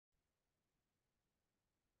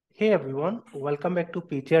Hey everyone, welcome back to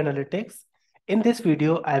PG Analytics. In this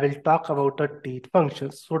video, I will talk about the date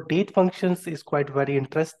functions. So date functions is quite very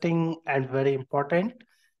interesting and very important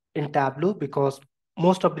in Tableau because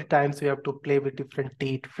most of the times we have to play with different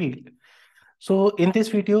date field. So in this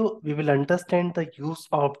video, we will understand the use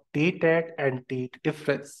of Dateadd and date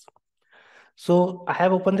difference. So I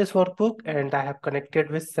have opened this workbook and I have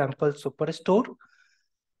connected with Sample Superstore.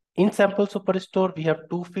 In Sample Superstore, we have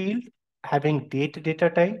two fields having date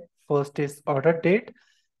data type. First is order date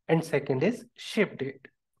and second is ship date.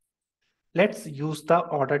 Let's use the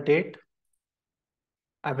order date.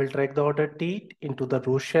 I will drag the order date into the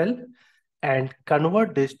row shell and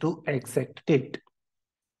convert this to exact date.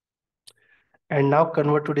 And now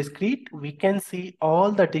convert to discrete, we can see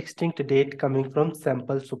all the distinct date coming from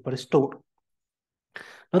Sample Superstore.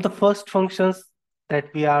 Now the first functions that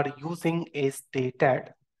we are using is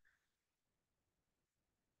Dateadd.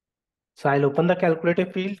 So I'll open the calculator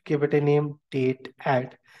field, give it a name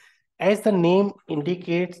Dateadd. As the name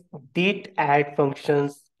indicates, Dateadd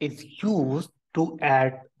functions is used to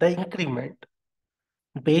add the increment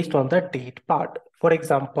based on the date part. For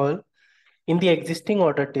example, in the existing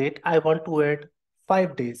order date, I want to add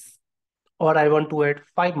 5 days, or I want to add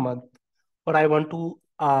 5 months, or I want to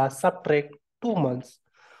subtract 2 months.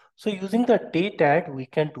 So using the Dateadd, we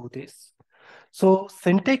can do this. So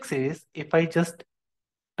syntax is, if I just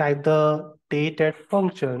type the Dateadd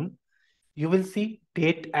function, you will see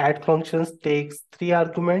Dateadd functions takes 3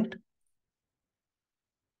 arguments.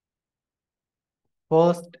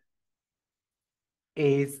 First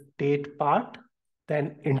is date part,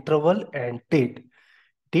 then interval and date.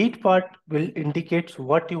 Date part will indicate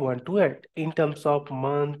what you want to add in terms of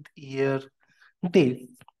month, year, days.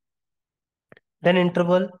 Then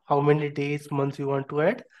interval, how many days, months you want to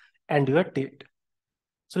add, and your date.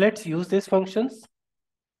 So let's use these functions.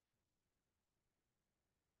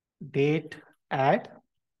 Date add.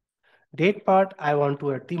 Date part, I want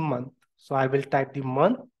to add the month. So I will type the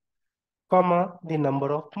month, comma, the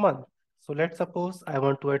number of month. So let's suppose I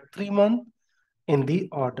want to add 3 months in the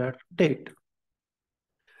order date.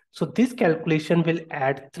 So this calculation will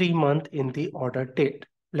add 3 months in the order date.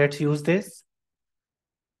 Let's use this.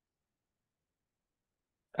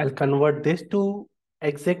 I'll convert this to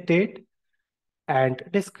exact date and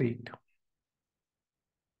discrete.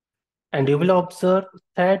 And you will observe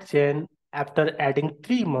 3rd Jan, after adding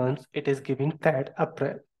 3 months, it is giving 3rd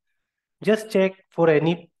April. Just check for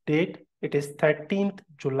any date, it is 13th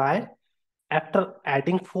July. After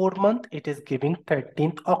adding 4 months, it is giving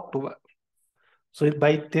 13th October. So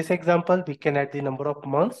by this example, we can add the number of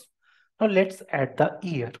months. Now let's add the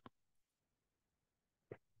year.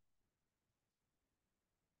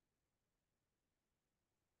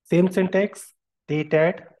 Same syntax,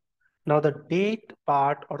 Dateadd. Now the date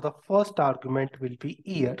part or the first argument will be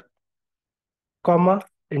year, comma,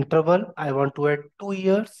 interval. I want to add 2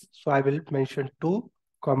 years, so I will mention 2,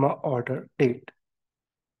 comma, order date.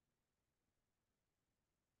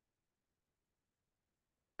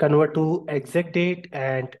 Convert to exact date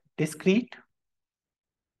and discrete.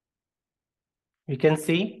 You can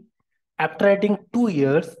see after adding 2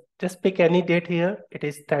 years, just pick any date here. It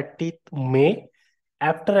is 30th May.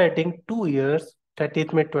 After adding 2 years,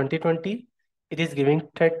 30th May 2020, it is giving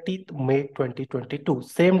 30th May 2022.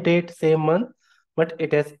 Same date, same month, but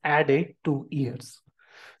it has added 2 years.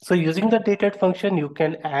 So using the Dateadd function, you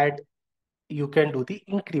can do the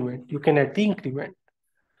increment. You can add the increment.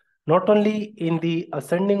 Not only in the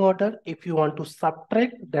ascending order, if you want to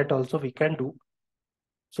subtract, that also we can do.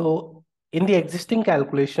 So in the existing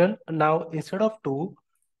calculation, now instead of 2,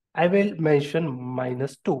 I will mention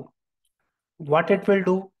 -2. What it will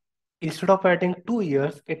do, instead of adding 2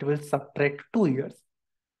 years, it will subtract 2 years.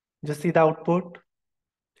 Just see the output.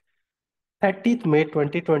 30th May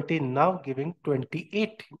 2020 now giving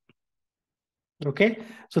 2018. Okay,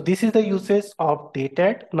 so this is the usage of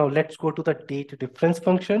Dateadd. Now let's go to the date difference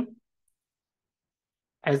function.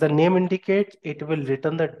 As the name indicates, it will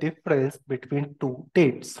return the difference between two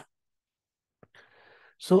dates.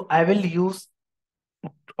 So I will use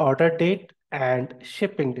order date and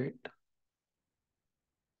shipping date.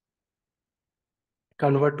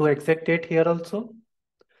 Convert to exact date here also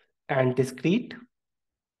and discrete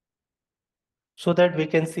so that we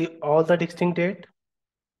can see all the distinct date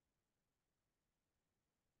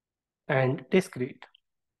and discrete.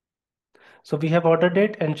 So we have order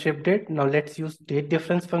date and ship date. Now let's use date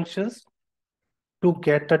difference functions to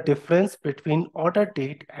get the difference between order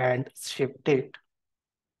date and ship date.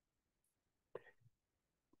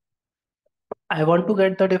 I want to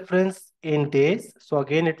get the difference in days. So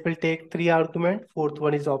again, it will take 3 arguments. 4th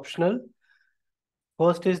one is optional.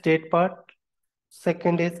 First is date part.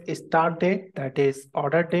 Second is start date, that is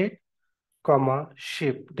order date, comma,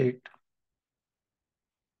 ship date.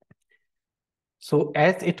 So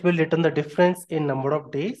as it will return the difference in number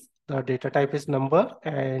of days, the data type is number,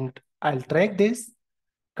 and I'll track this,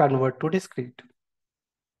 convert to discrete.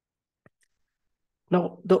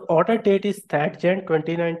 Now the order date is 3rd Jan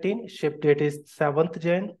 2019, ship date is 7th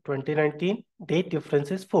Jan 2019, date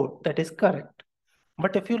difference is 4, that is correct.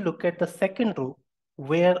 But if you look at the second row,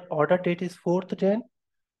 where order date is 4th Jan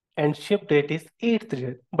and ship date is 8th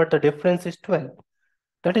Jan, but the difference is 12.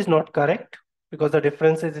 That is not correct because the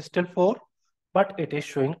difference is still 4, but it is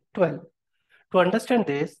showing 12. To understand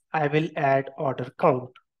this, I will add order count.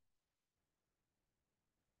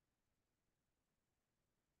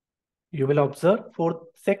 You will observe for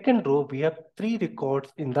second row, we have 3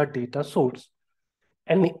 records in the data source.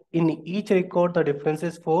 And in each record, the difference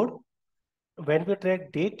is 4. When we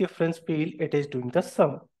track date difference field, it is doing the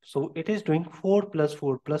sum. So it is doing 4 plus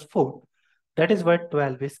 4 plus 4. That is why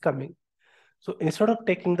 12 is coming. So instead of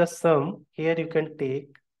taking the sum, here you can take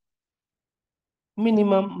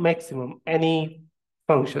minimum, maximum, any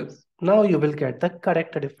functions. Now you will get the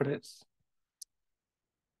correct difference.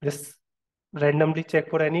 Just randomly check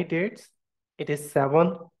for any dates. It is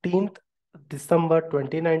 17th December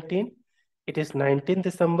 2019. It is 19th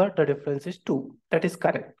December. The difference is 2. That is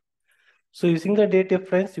correct. So using the date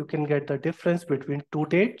difference, you can get the difference between two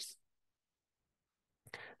dates.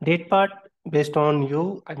 Date part based on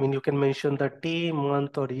you, you can mention the day,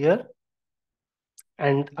 month, or year,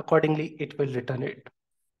 and accordingly it will return it.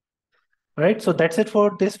 All right, so that's it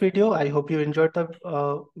for this video. I hope you enjoyed the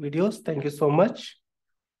videos. Thank you so much.